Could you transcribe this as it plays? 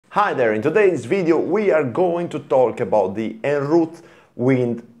Hi there, in today's video we are going to talk about the en route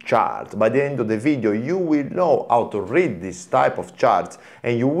wind chart. By the end of the video you will know how to read this type of charts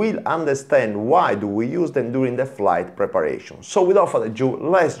and you will understand why do we use them during the flight preparation. So without further ado,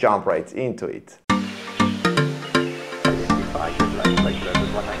 let's jump right into it.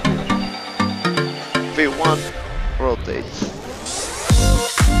 V1 rotates.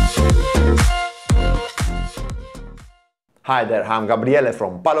 Hi there, I'm Gabriele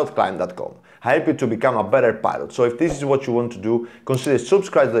from PILOTCLIMB.com. I help you to become a better pilot. So if this is what you want to do, consider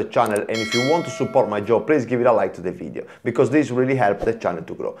subscribe to the channel, and if you want to support my job, please give it a like to the video, because this really helps the channel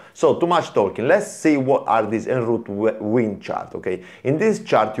to grow. So too much talking, let's see what are these en route wind chart, okay? In this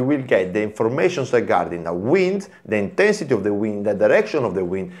chart you will get the information regarding the wind, the intensity of the wind, the direction of the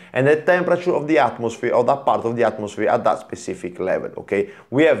wind, and the temperature of the atmosphere or that part of the atmosphere at that specific level, okay?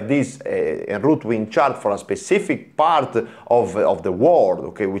 We have this en route wind chart for a specific part of the world,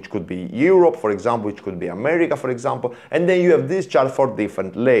 okay, which could be Europe, for example, which could be America, for example, and then you have this chart for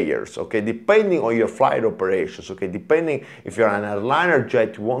different layers, okay, depending on your flight operations, okay, depending if you're an airliner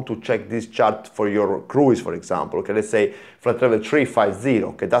jet, you want to check this chart for your cruise, for example, okay, let's say flight level 350,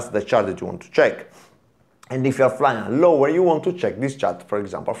 okay, that's the chart that you want to check. And if you're flying lower, you want to check this chart, for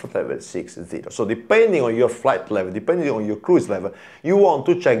example, for level 60. So depending on your flight level, depending on your cruise level, you want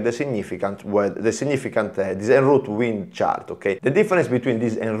to check the significant this en route wind chart, okay? The difference between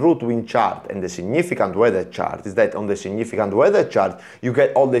this en route wind chart and the significant weather chart is that on the significant weather chart, you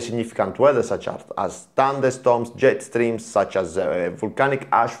get all the significant weather such as thunderstorms, jet streams, such as volcanic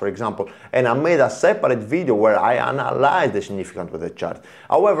ash, for example, and I made a separate video where I analyzed the significant weather chart.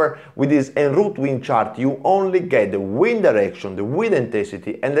 However, with this en route wind chart, you only get the wind direction, the wind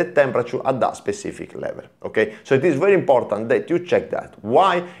intensity, and the temperature at that specific level, okay? So it is very important that you check that.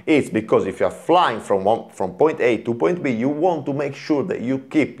 Why? It's because if you are flying from point A to point B, you want to make sure that you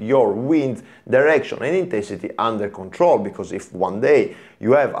keep your wind direction and intensity under control, because if one day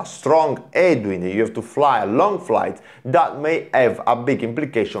you have a strong headwind and you have to fly a long flight, that may have a big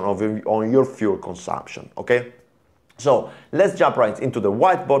implication on your fuel consumption, okay? So let's jump right into the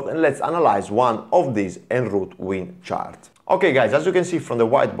whiteboard and let's analyze one of these en route wind charts. Okay guys, as you can see from the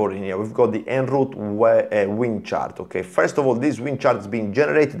whiteboard in here, we've got the en route wind chart, okay? First of all, this wind chart is being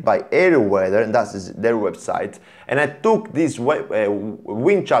generated by AirWeather, and that's their website. And I took this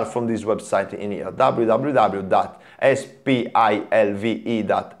wind chart from this website in here,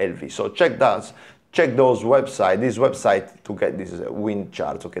 www.spilve.lv. So check those website to get this wind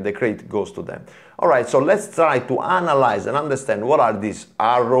chart, okay? The credit goes to them. All right, so let's try to analyze and understand what are these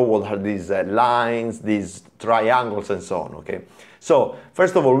arrows, what are these lines, these triangles, and so on, okay? So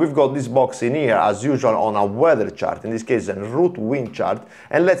first of all, we've got this box in here as usual on a weather chart, in this case a en route wind chart,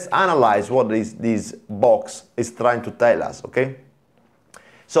 and let's analyze what this box is trying to tell us, okay?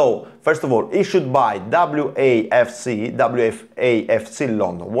 So, first of all, issued by WAFC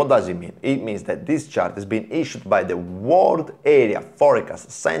London. What does it mean? It means that this chart has been issued by the World Area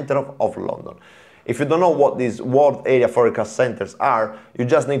Forecast Center of London. If you don't know what these World Area Forecast Centers are, you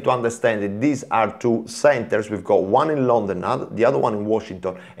just need to understand that these are two centers. We've got one in London, the other one in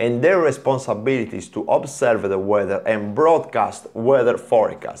Washington, and their responsibility is to observe the weather and broadcast weather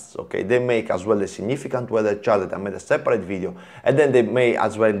forecasts, okay? They make as well the significant weather chart that I made a separate video, and then they make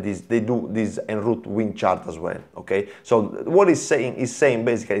as well they do this en route wind chart as well, okay? So what it's saying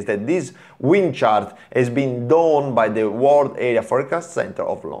basically is that this wind chart has been done by the World Area Forecast Center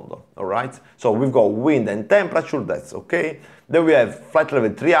of London, all right? So we've got wind and temperature, that's okay. Then we have flight level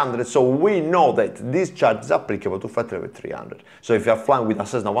 300, so we know that this chart is applicable to flight level 300. So if you are flying with a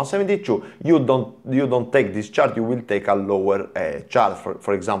Cessna 172, you don't take this chart, you will take a lower chart.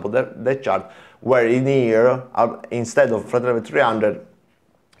 For example, the chart where in here, instead of flight level 300,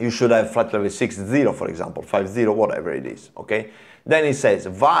 you should have flight level 60, for example, 50, whatever it is, okay? Then it says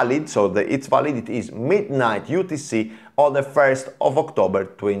valid, so its validity is midnight UTC on the 1st of October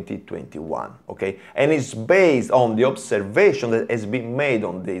 2021, okay? And it's based on the observation that has been made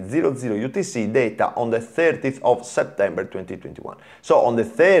on the 00 UTC data on the 30th of September 2021. So on the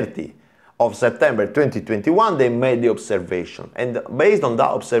 30th of September 2021, they made the observation, and based on that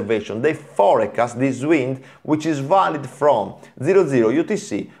observation, they forecast this wind, which is valid from 00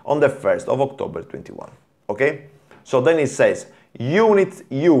 UTC on the 1st of October 21, okay? So then it says, units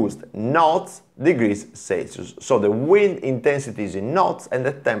used, knots, degrees Celsius. So the wind intensity is in knots and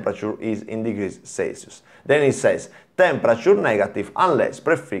the temperature is in degrees Celsius. Then it says temperature negative unless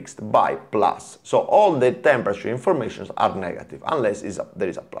prefixed by plus. So all the temperature informations are negative unless there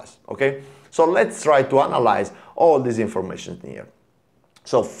is a plus, okay? So let's try to analyze all this information here.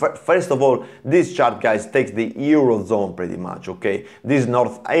 So first of all, this chart, guys, takes the Eurozone pretty much, okay? This is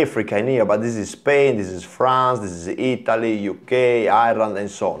North Africa in here, but this is Spain, this is France, this is Italy, UK, Ireland, and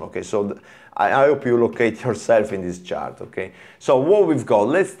so on, okay? So I hope you locate yourself in this chart, okay? So what we've got,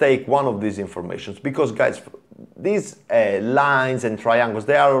 let's take one of these informations, because, guys, these lines and triangles,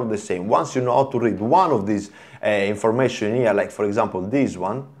 they are all the same. Once you know how to read one of these information here, like, for example, this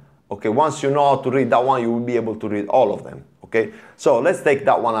one, okay, once you know how to read that one, you will be able to read all of them. Okay, so let's take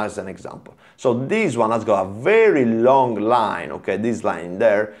that one as an example. So this one has got a very long line, okay, this line in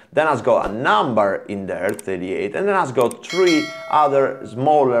there, then has got a number in there, 38, and then has got 3 other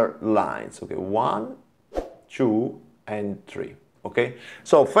smaller lines, okay, 1, 2, and 3, okay?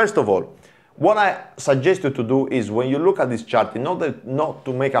 So first of all, what I suggest you to do is when you look at this chart, in order not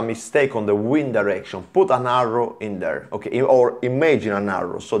to make a mistake on the wind direction, put an arrow in there, okay, or imagine an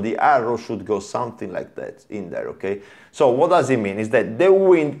arrow. So the arrow should go something like that in there, okay? So what does it mean? Is that the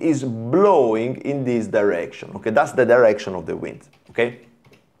wind is blowing in this direction, okay? That's the direction of the wind, okay?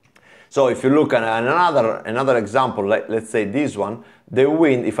 So if you look at another example, like let's say this one, the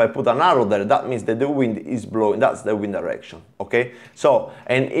wind, if I put an arrow there, that means that the wind is blowing, that's the wind direction, okay? So,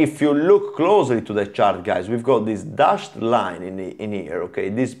 and if you look closely to the chart, guys, we've got this dashed line in here, okay?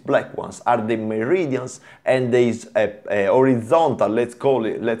 These black ones are the meridians, and these horizontal, let's call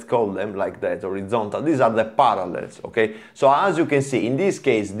them like that, horizontal, these are the parallels, okay? So as you can see, in this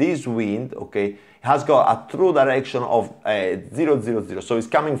case, this wind, okay, has got a true direction of 0, 0, 0, so it's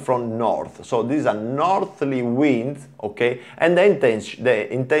coming from north. So this is a northerly wind, okay? And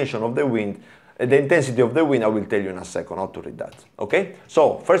the intention of the wind, the intensity of the wind, I will tell you in a second how to read that, okay?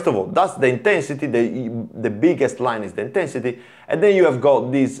 So first of all, that's the intensity, the biggest line is the intensity, and then you have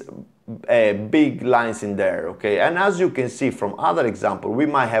got these big lines in there, okay? And as you can see from other examples, we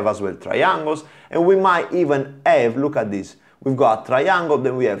might have as well triangles, and we might even have, look at this, we've got a triangle,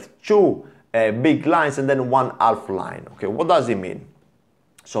 then we have 2 big lines and then 1 half line, okay? What does it mean?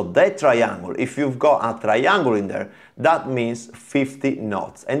 So that triangle, if you've got a triangle in there, that means 50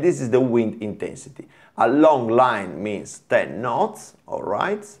 knots, and this is the wind intensity. A long line means 10 knots, all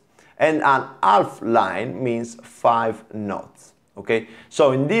right? And an half line means 5 knots, okay?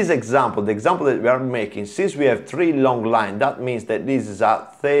 So in this example, the example that we are making, since we have 3 long lines, that means that this is a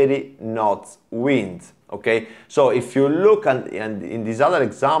 30 knots wind. Okay, so if you look and in this other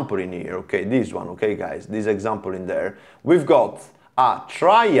example in here, okay, this one, okay, guys, this example in there, we've got a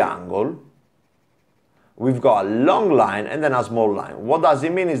triangle, we've got a long line and then a small line. What does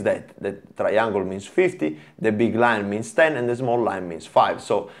it mean is that the triangle means 50, the big line means 10, and the small line means 5.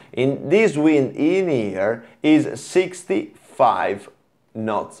 So in this wind in here is 65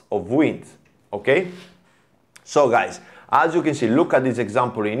 knots of wind, okay? So guys, as you can see, look at this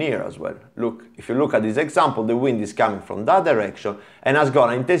example in here as well. Look, if you look at this example, the wind is coming from that direction and has got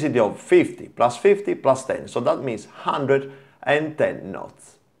an intensity of 50 plus 10. So that means 110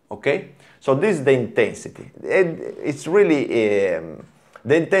 knots, okay? So this is the intensity. It's really,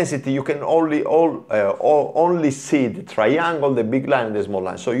 the intensity, you can only see the triangle, the big line, and the small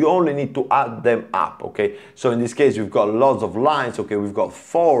line. So you only need to add them up, okay? So in this case, we've got lots of lines, okay? We've got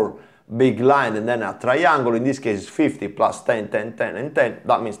 4 big line and then a triangle. In this case, 50 plus 10, 10, 10, and 10,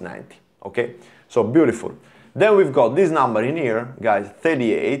 that means 90, okay? So beautiful. Then we've got this number in here, guys,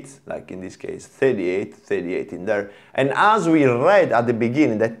 38, like in this case, 38 in there. And as we read at the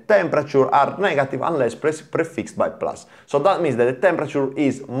beginning, the temperature are negative unless prefixed by plus. So that means that the temperature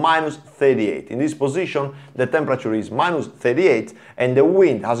is minus 38. In this position, the temperature is minus 38 and the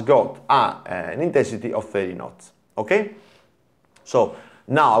wind has got an intensity of 30 knots, okay? So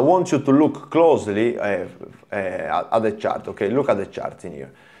now I want you to look closely at the chart, okay? Look at the chart in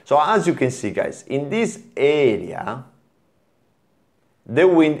here. So as you can see, guys, in this area, the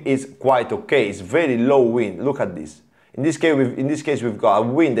wind is quite okay. It's very low wind. Look at this. In this case, we've got a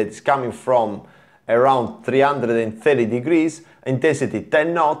wind that is coming from around 330 degrees, intensity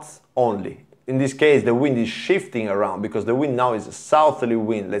 10 knots only. In this case, the wind is shifting around because the wind now is a southerly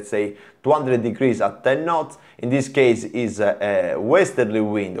wind, let's say 200 degrees at 10 knots. In this case is a westerly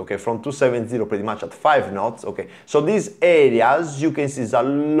wind, okay, from 270 pretty much at 5 knots, okay. So this area, as you can see, is a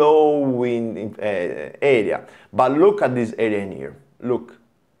low wind area. But look at this area in here, look.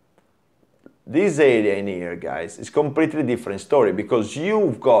 This area in here, guys, is completely different story because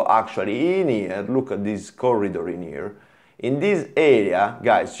you've got actually in here, look at this corridor in here. In this area,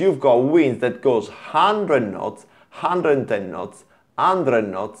 guys, you've got winds that goes 100 knots, 110 knots, 100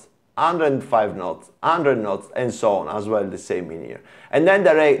 knots, 105 knots, 100 knots, and so on as well, the same in here. And then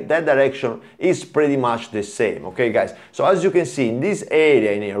that direction is pretty much the same, okay guys? So as you can see, in this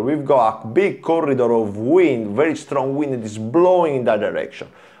area in here, we've got a big corridor of wind, very strong wind that is blowing in that direction.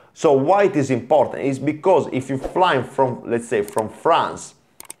 So why it is important is because if you fly from, let's say, from France,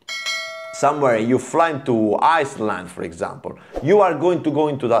 somewhere you fly to Iceland, for example, you are going to go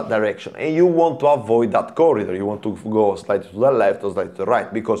into that direction and you want to avoid that corridor. You want to go slightly to the left or slightly to the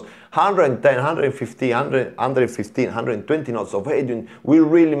right, because 110, 150, 115, 120 knots of headwind will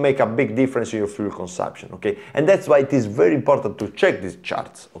really make a big difference in your fuel consumption, okay? And that's why it is very important to check these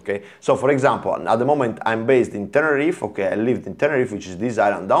charts, okay? So for example, at the moment I'm based in Tenerife, okay? I lived in Tenerife, which is this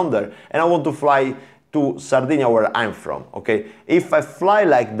island down there, and I want to fly to Sardinia, where I'm from, okay? If I fly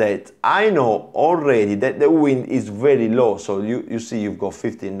like that, I know already that the wind is very low. So you see you've got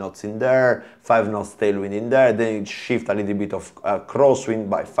 15 knots in there, 5 knots tailwind in there, then it shifts a little bit of crosswind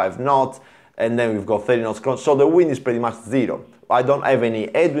by 5 knots, and then we've got 30 knots cross. So the wind is pretty much zero. I don't have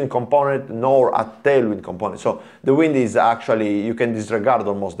any headwind component nor a tailwind component. So the wind is actually, you can disregard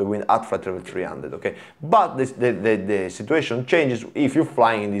almost the wind at flight level 300, okay? But the situation changes if you're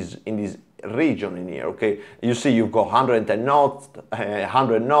flying in this region in here, okay? You see you've got 110 knots,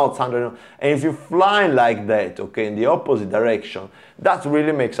 100 knots, 100 knots, and if you fly like that, okay, in the opposite direction, that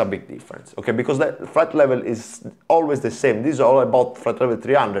really makes a big difference, okay? Because the flight level is always the same. This is all about flight level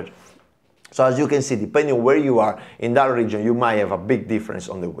 300. So as you can see, depending on where you are in that region, you might have a big difference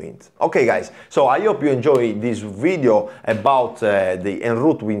on the wind. Okay guys, so I hope you enjoyed this video about the en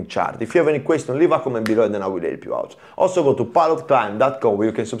route wind chart. If you have any questions, leave a comment below and then I will help you out. Also go to pilotclimb.com where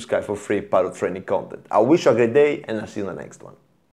you can subscribe for free pilot training content. I wish you a great day and I'll see you in the next one.